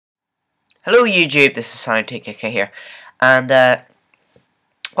Hello YouTube, this is Sonic TKK here, and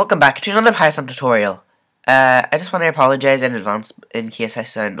welcome back to another Python tutorial. I just want to apologize in advance in case I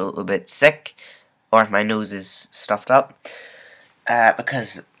sound a little bit sick, or if my nose is stuffed up,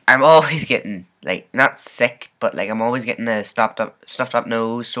 because I'm always getting, not sick, but I'm always getting a stuffed up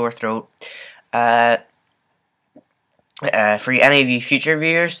nose, sore throat. For any of you future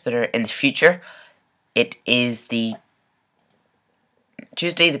viewers that are in the future, it is the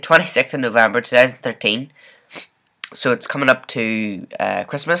Tuesday the 26th of November 2013. So it's coming up to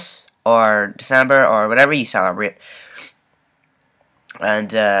Christmas or December or whatever you celebrate,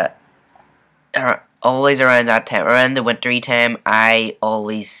 and always around that time, around the wintry time, I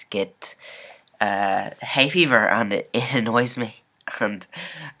always get hay fever, and it annoys me. And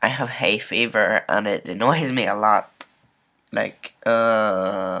I have hay fever, and it annoys me a lot.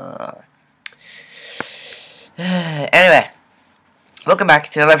 Anyway. Welcome back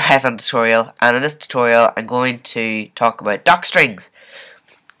to another Python tutorial, and in this tutorial I'm going to talk about docstrings.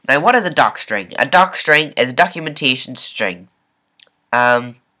 Now, what is a docstring? A docstring is a documentation string.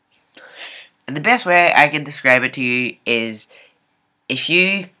 And the best way I can describe it to you is if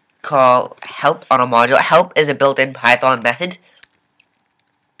you call help on a module. Help is a built-in Python method.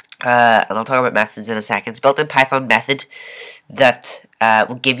 And I'll talk about methods in a second. It's a built-in Python method that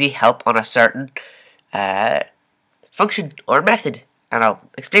will give you help on a certain function or method. And I'll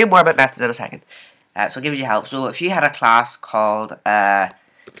explain more about methods in a second. So it gives you help. So if you had a class called Hello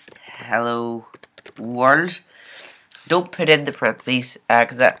World, don't put in the parentheses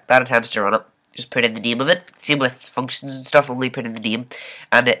because that attempts to run it. Just put in the name of it. Same with functions and stuff, only put in the name.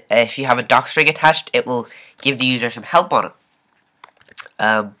 And if you have a docstring attached, it will give the user some help on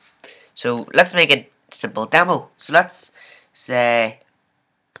it. So let's make a simple demo. So let's say,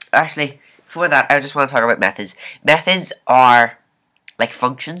 actually, before that, I just want to talk about methods. Methods are like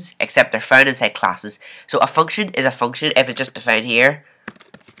functions, except they're found inside classes. So a function is a function if it's just defined here.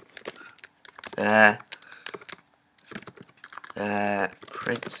 Print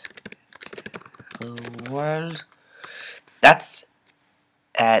hello world. That's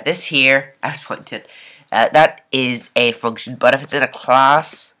this here. I was pointing to it. That is a function, but if it's in a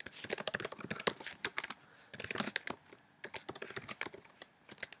class,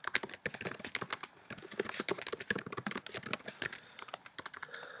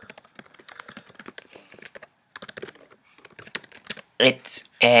 it's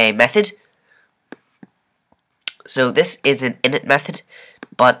a method. So this is an init method,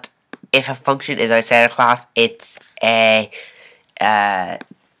 but if a function is outside a class, it's a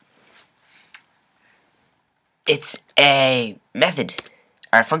method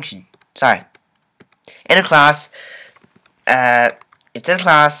or a function. Sorry. In a class, it's in a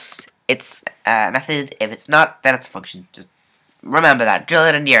class. It's a method. If it's not, then it's a function. Just remember that. Drill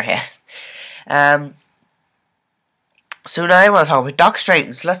it into your head. So now I want to talk about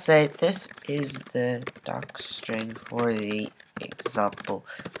docstrings. Let's say this is the docstring for the example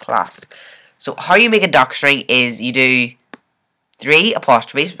class. So how you make a docstring is you do 3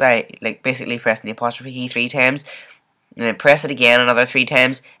 apostrophes by basically pressing the apostrophe key 3 times, and then press it again another 3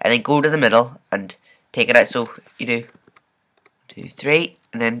 times, and then go to the middle and take it out. So you do 2, 3,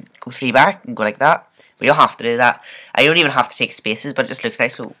 and then go 3 back and go like that. We don't have to do that. I don't even have to take spaces, but it just looks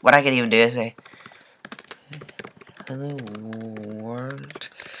nice. So what I can even do is say hello world,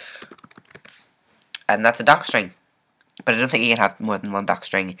 and that's a docstring. But I don't think you can have more than one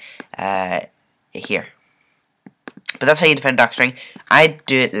docstring here. But that's how you define docstring. I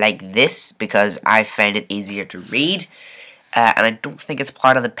do it like this because I find it easier to read, and I don't think it's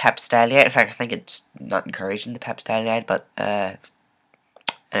part of the PEP style yet. In fact, I think it's not encouraged in the PEP style yet. But anyway,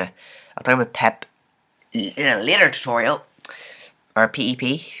 I'll talk about PEP in a later tutorial, or PEP,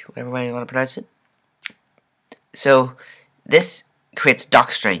 whatever way you want to pronounce it. So this creates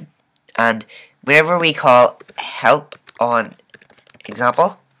docstring, and whenever we call help on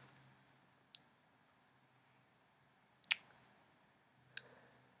example,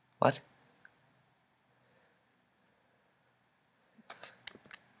 what?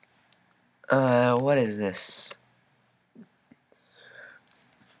 What is this?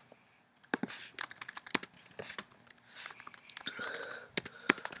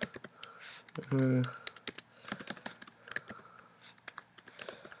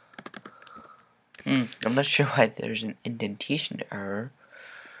 I'm not sure why there's an indentation error.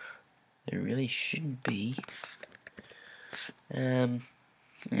 There really shouldn't be. The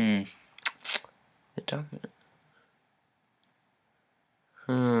document.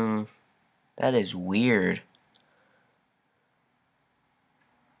 That is weird.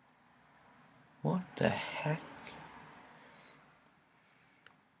 What the heck?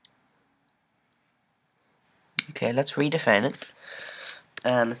 Okay, let's redefine it.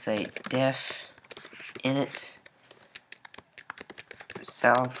 Let's say def init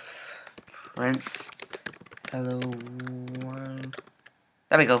self print hello world.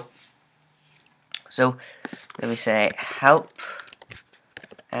 There we go. So let me say help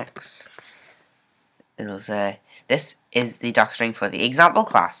x. It'll say this is the docstring for the example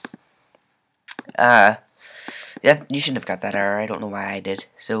class. Yeah, you shouldn't have got that error. I don't know why I did.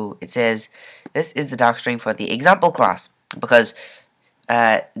 So it says this is the docstring for the example class because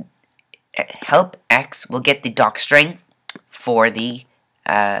help x will get the docstring for the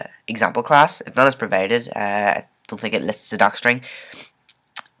example class. If none is provided, I don't think it lists the docstring,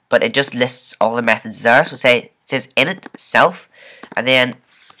 but it just lists all the methods there. So say it says init self, and then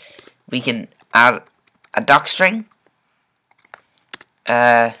we can add a docstring.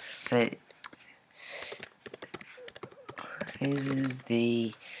 Say this is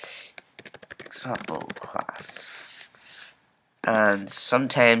the example class, and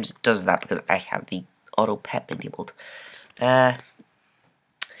sometimes it does that because I have the auto pep enabled. So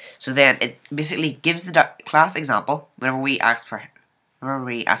then it basically gives the class example whenever we ask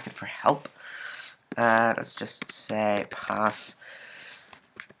it for help. Let's just say pass.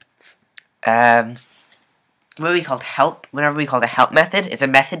 Whenever we call the help method, it's a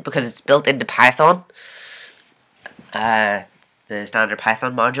method because it's built into Python. The standard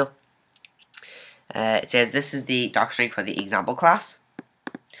Python module. It says this is the docstring for the example class.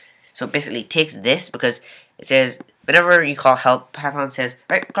 So it basically takes this because it says whenever you call help, Python says,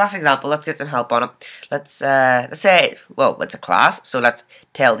 right, class example, let's get some help on it. Let's say, well, it's a class, so let's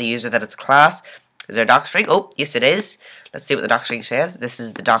tell the user that it's a class. Is there a docstring? Oh, yes it is. Let's see what the docstring says. This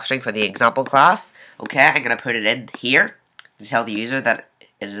is the docstring for the example class. Okay, I'm going to put it in here to tell the user that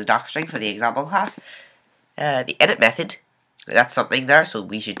it is a docstring for the example class. The init method, that's something there, so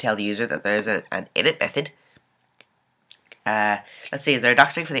we should tell the user that there is an init method. Let's see, is there a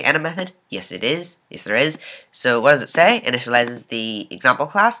docstring for the init method? Yes, it is. Yes, there is. So what does it say? Initializes the example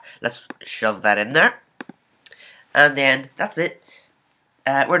class. Let's shove that in there. And then that's it.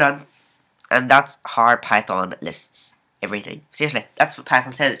 We're done. And that's how Python lists everything. Seriously, that's what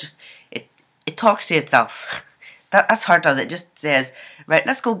Python says. It talks to itself. That's how it does it. It just says, right,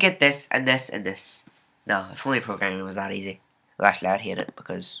 let's go get this and this and this. No, if only programming was that easy. Well, actually, I'd hate it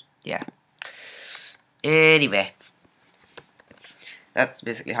because, yeah. Anyway, that's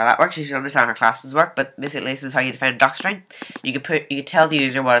basically how that works. You should understand how classes work, but basically this is how you define a docstring. You could tell the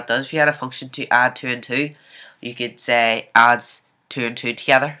user what it does. If you had a function to add 2 and 2, you could say adds 2 and 2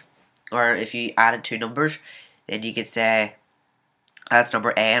 together. Or if you added 2 numbers, then you could say adds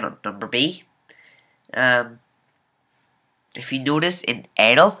number A and number B. If you notice in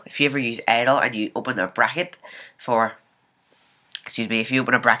idle, if you ever use idle and you open a bracket for, if you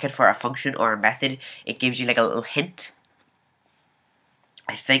open a bracket for a function or a method, it gives you like a little hint.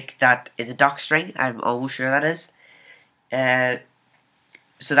 I think that is a docstring. I'm almost sure that is.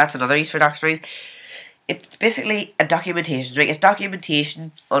 So that's another use for docstrings. It's basically a documentation string. It's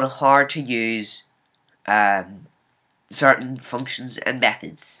documentation on how to use certain functions and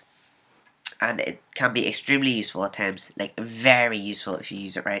methods. And it can be extremely useful at times. Like, very useful if you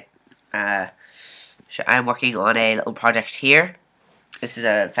use it right. So I'm working on a little project here. This is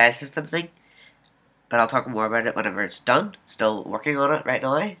a file system thing. But I'll talk more about it whenever it's done. Still working on it right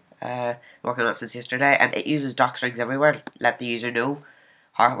now. Working on it since yesterday. And it uses docstrings everywhere. Let the user know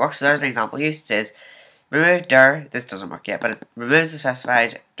how it works. So there's an example use. It says, remove dir. This doesn't work yet. But it removes the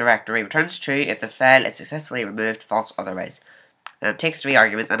specified directory. Returns true if the file is successfully removed. False otherwise. And it takes 3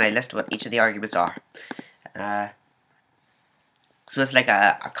 arguments. And I list what each of the arguments are. So it's like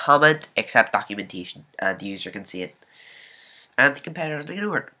a comment except documentation. And the user can see it. And the competitors can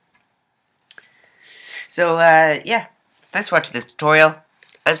ignore it. So, yeah, thanks for watching this tutorial.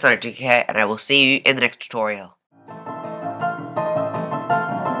 I'm Sonic GK, and I will see you in the next tutorial.